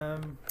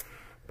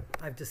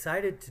I've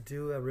decided to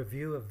do a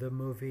review of the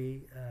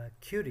movie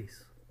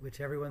Cuties,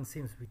 which everyone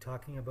seems to be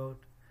talking about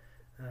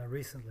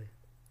recently.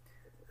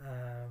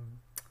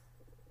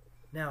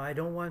 Now, I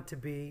don't want to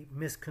be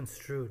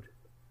misconstrued.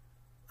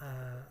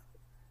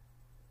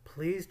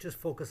 Please just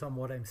focus on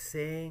what I'm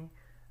saying.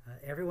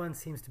 Everyone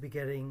seems to be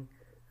getting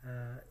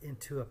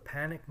into a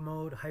panic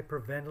mode,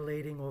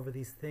 hyperventilating over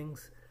these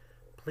things.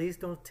 Please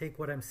don't take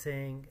what I'm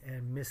saying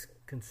and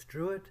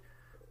misconstrue it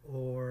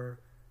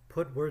or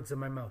put words in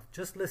my mouth.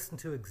 Just listen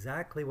to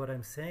exactly what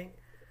I'm saying.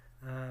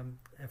 And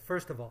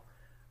first of all,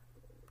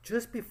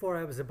 just before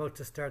I was about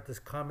to start this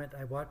comment,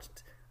 I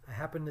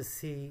happened to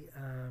see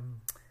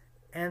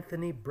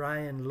Anthony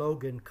Brian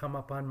Logan come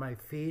up on my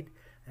feed,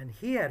 and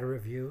he had a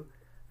review,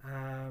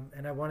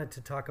 and I wanted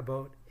to talk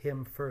about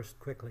him first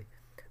quickly.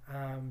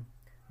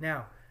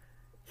 Now,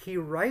 he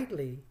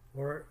rightly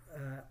or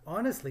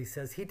honestly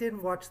says he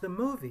didn't watch the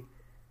movie,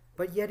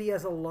 but yet he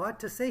has a lot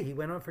to say. He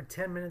went on for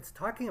 10 minutes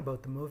talking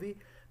about the movie,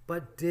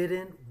 but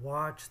didn't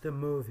watch the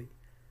movie.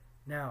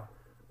 Now,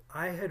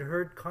 I had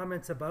heard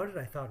comments about it.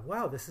 I thought,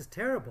 wow, this is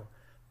terrible.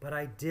 But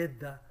I did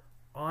the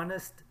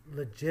honest,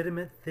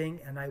 legitimate thing,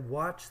 and I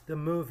watched the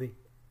movie.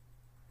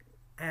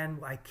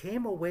 And I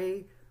came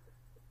away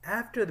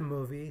after the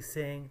movie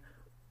saying,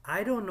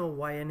 I don't know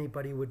why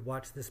anybody would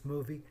watch this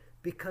movie,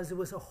 because it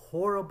was a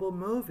horrible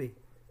movie.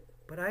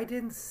 But I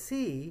didn't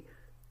see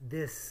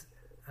this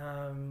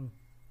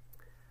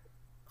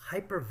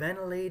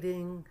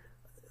hyperventilating.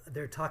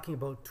 They're talking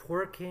about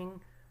twerking.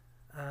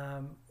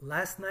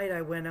 Last night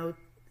I went out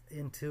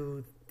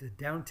into the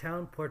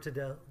downtown Puerto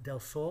del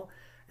Sol,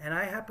 and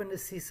I happened to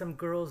see some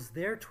girls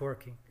there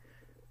twerking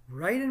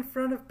right in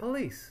front of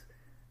police.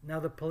 Now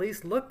the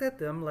police looked at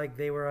them like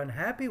they were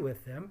unhappy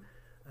with them,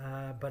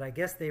 but I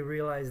guess they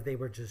realized they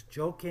were just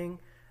joking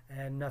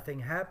and nothing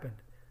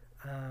happened.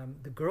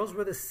 The girls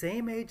were the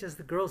same age as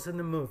the girls in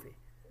the movie.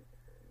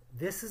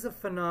 This is a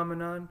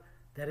phenomenon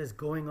that is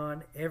going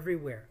on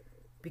everywhere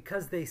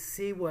because they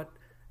see what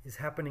is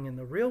happening in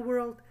the real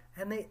world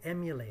and they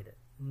emulate it.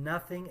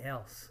 Nothing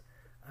else.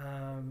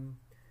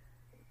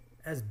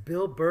 As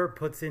Bill Burr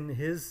puts in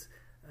his,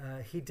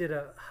 he did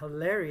a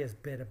hilarious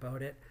bit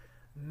about it.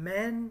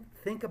 Men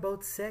think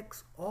about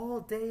sex all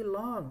day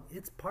long.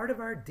 It's part of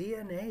our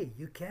DNA.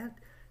 You can't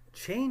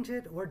change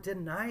it or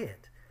deny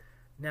it.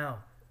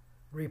 Now,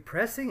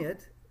 repressing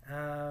it,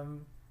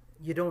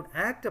 you don't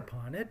act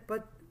upon it,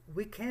 but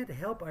we can't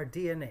help our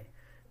DNA.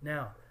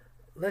 Now,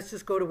 let's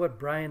just go to what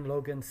Brian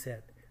Logan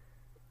said.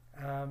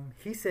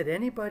 He said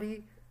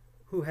anybody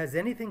who has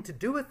anything to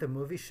do with the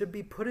movie should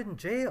be put in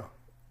jail.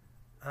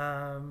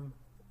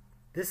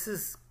 This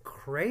is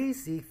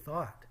crazy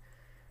thought.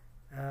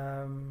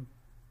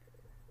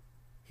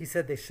 He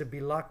said they should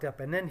be locked up.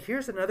 And then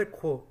here's another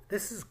quote.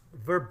 This is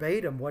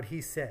verbatim what he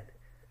said.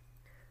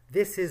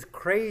 This is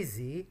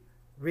crazy,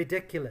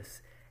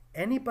 ridiculous.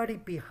 Anybody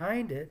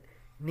behind it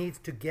needs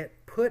to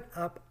get put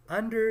up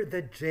under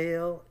the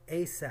jail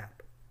ASAP.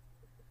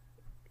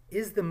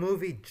 Is the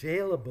movie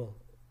jailable?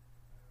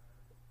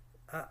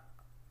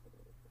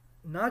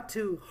 Not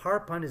to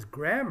harp on his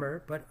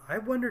grammar, but I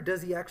wonder,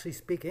 does he actually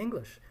speak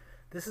English?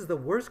 This is the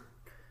worst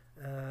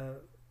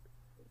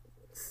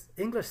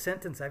English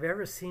sentence I've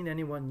ever seen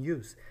anyone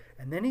use.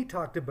 And then he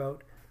talked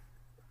about,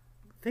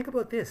 think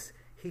about this,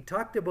 he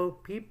talked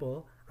about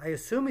people, I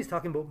assume he's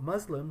talking about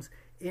Muslims,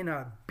 in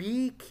a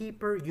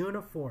beekeeper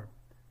uniform.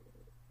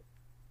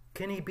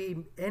 Can he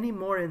be any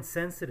more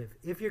insensitive?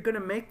 If you're going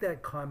to make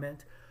that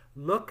comment,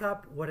 look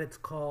up what it's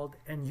called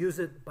and use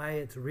it by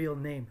its real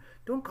name.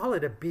 Don't call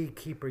it a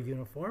beekeeper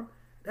uniform.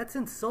 That's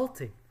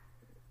insulting.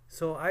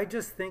 So I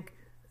just think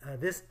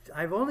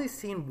I've only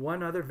seen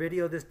one other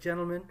video of this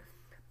gentleman,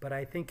 but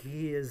I think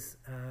he is,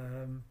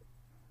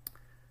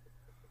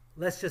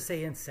 let's just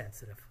say,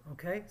 insensitive.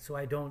 Okay? So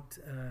I don't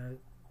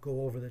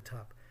go over the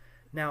top.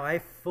 Now, I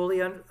fully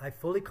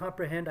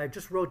comprehend. I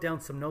just wrote down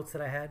some notes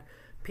that I had.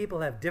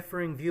 People have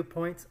differing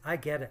viewpoints. I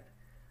get it.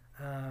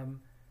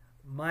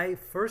 My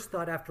first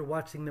thought after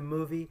watching the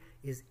movie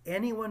is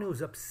anyone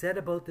who's upset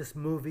about this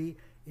movie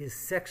is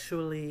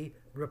sexually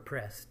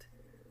repressed.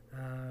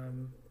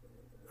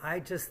 I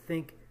just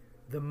think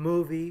the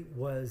movie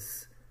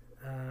was,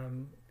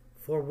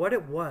 for what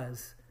it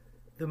was,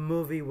 the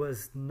movie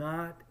was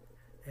not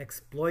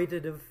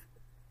exploitative.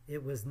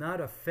 It was not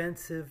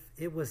offensive.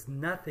 It was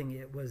nothing.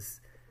 It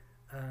was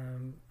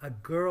a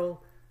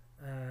girl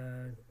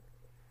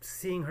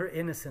seeing her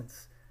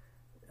innocence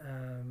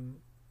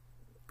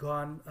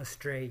gone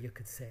astray, you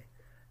could say.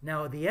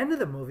 Now, at the end of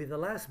the movie, the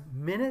last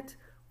minute,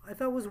 I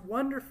thought was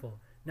wonderful.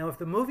 Now, if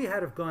the movie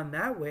had have gone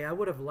that way, I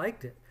would have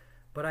liked it.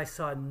 But I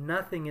saw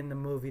nothing in the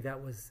movie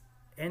that was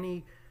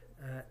any...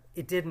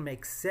 it didn't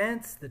make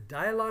sense. The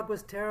dialogue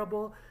was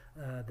terrible.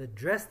 The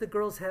dress the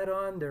girls had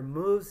on, their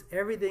moves,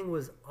 everything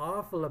was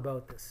awful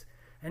about this.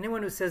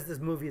 Anyone who says this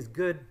movie is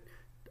good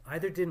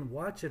either didn't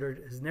watch it or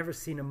has never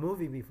seen a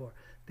movie before.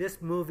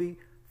 This movie,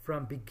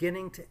 from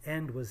beginning to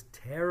end, was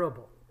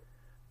terrible.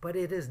 But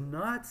it is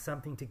not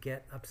something to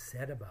get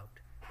upset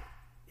about.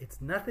 It's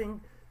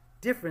nothing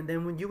different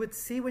than when you would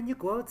see when you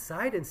go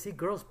outside and see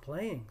girls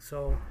playing.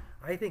 So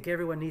I think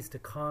everyone needs to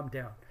calm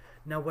down.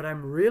 Now, what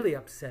I'm really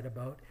upset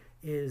about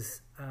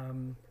is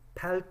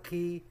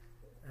Palki,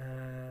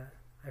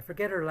 I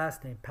forget her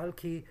last name,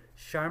 Palki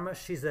Sharma.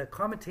 She's a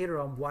commentator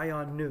on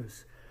WION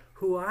News,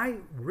 who I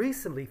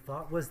recently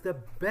thought was the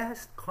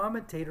best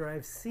commentator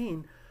I've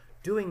seen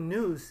doing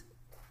news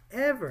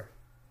ever.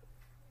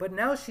 But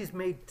now she's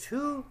made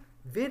 2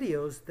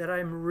 videos that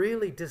I'm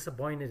really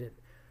disappointed in.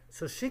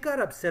 So she got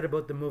upset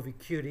about the movie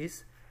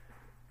Cuties.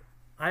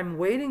 I'm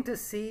waiting to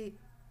see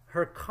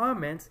her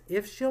comments,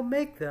 if she'll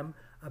make them,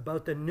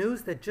 about the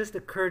news that just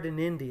occurred in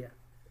India.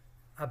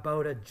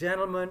 About a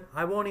gentleman,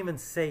 I won't even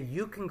say,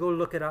 you can go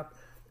look it up,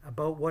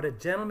 about what a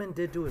gentleman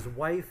did to his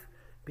wife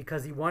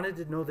because he wanted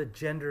to know the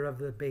gender of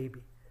the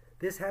baby.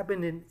 This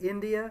happened in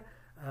India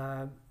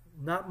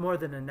not more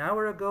than an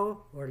hour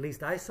ago, or at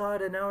least I saw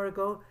it an hour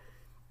ago.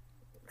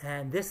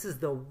 And this is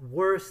the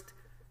worst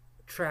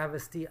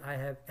travesty I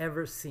have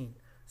ever seen.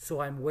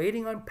 So I'm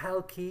waiting on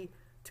Palki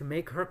to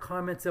make her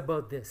comments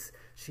about this.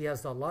 She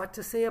has a lot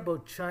to say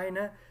about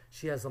China.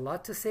 She has a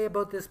lot to say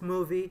about this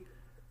movie.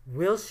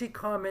 Will she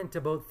comment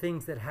about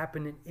things that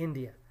happen in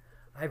India?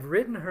 I've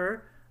written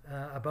her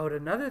about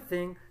another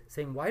thing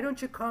saying, why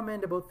don't you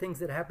comment about things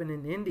that happen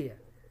in India?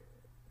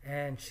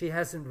 And she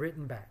hasn't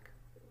written back.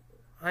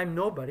 I'm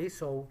nobody,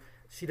 so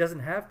she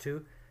doesn't have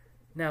to.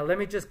 Now, let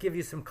me just give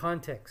you some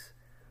context.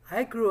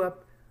 I grew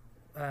up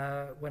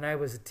when I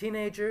was a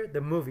teenager.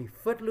 The movie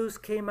Footloose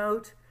came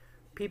out.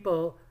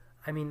 People,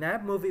 I mean,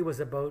 that movie was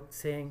about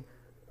saying,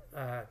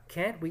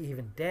 can't we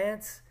even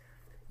dance?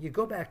 You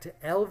go back to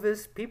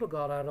Elvis. People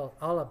got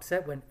all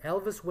upset when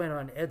Elvis went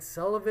on Ed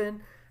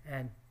Sullivan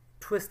and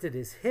twisted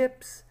his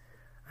hips.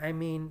 I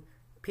mean,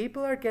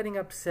 people are getting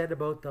upset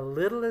about the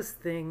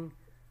littlest thing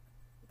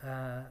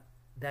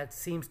that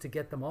seems to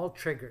get them all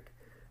triggered.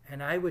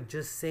 And I would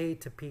just say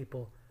to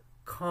people,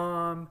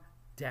 calm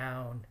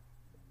down.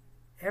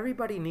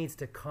 Everybody needs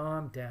to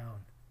calm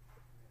down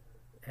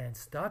and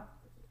stop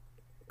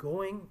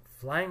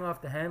flying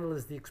off the handle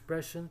is the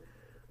expression,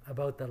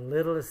 about the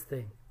littlest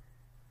thing.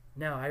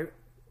 Now,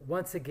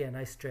 once again,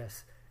 I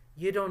stress,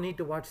 you don't need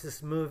to watch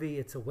this movie.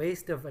 It's a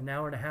waste of an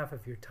hour and a half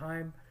of your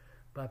time.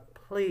 But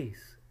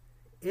please,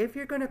 if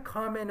you're going to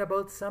comment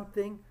about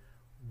something,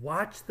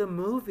 watch the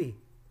movie.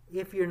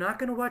 If you're not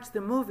going to watch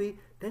the movie,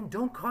 then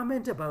don't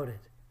comment about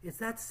it. It's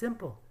that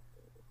simple.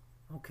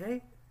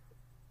 Okay?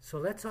 So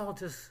let's all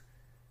just,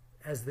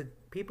 as the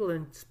people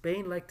in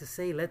Spain like to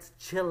say, let's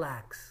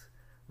chillax.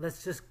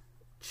 Let's just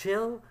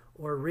chill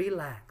or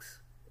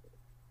relax.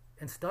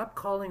 And stop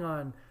calling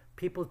on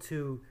people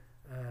to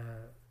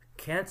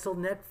cancel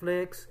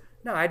Netflix.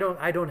 No, I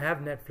don't have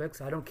Netflix.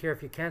 I don't care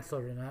if you cancel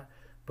it or not.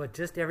 But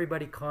just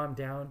everybody calm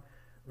down.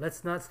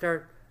 Let's not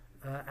start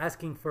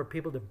asking for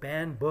people to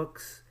ban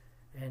books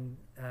and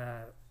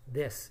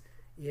this.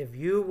 If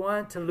you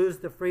want to lose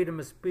the freedom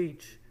of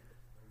speech,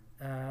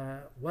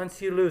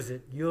 once you lose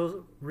it,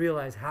 you'll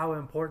realize how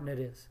important it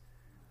is.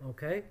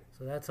 Okay?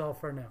 So that's all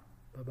for now.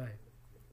 Bye-bye.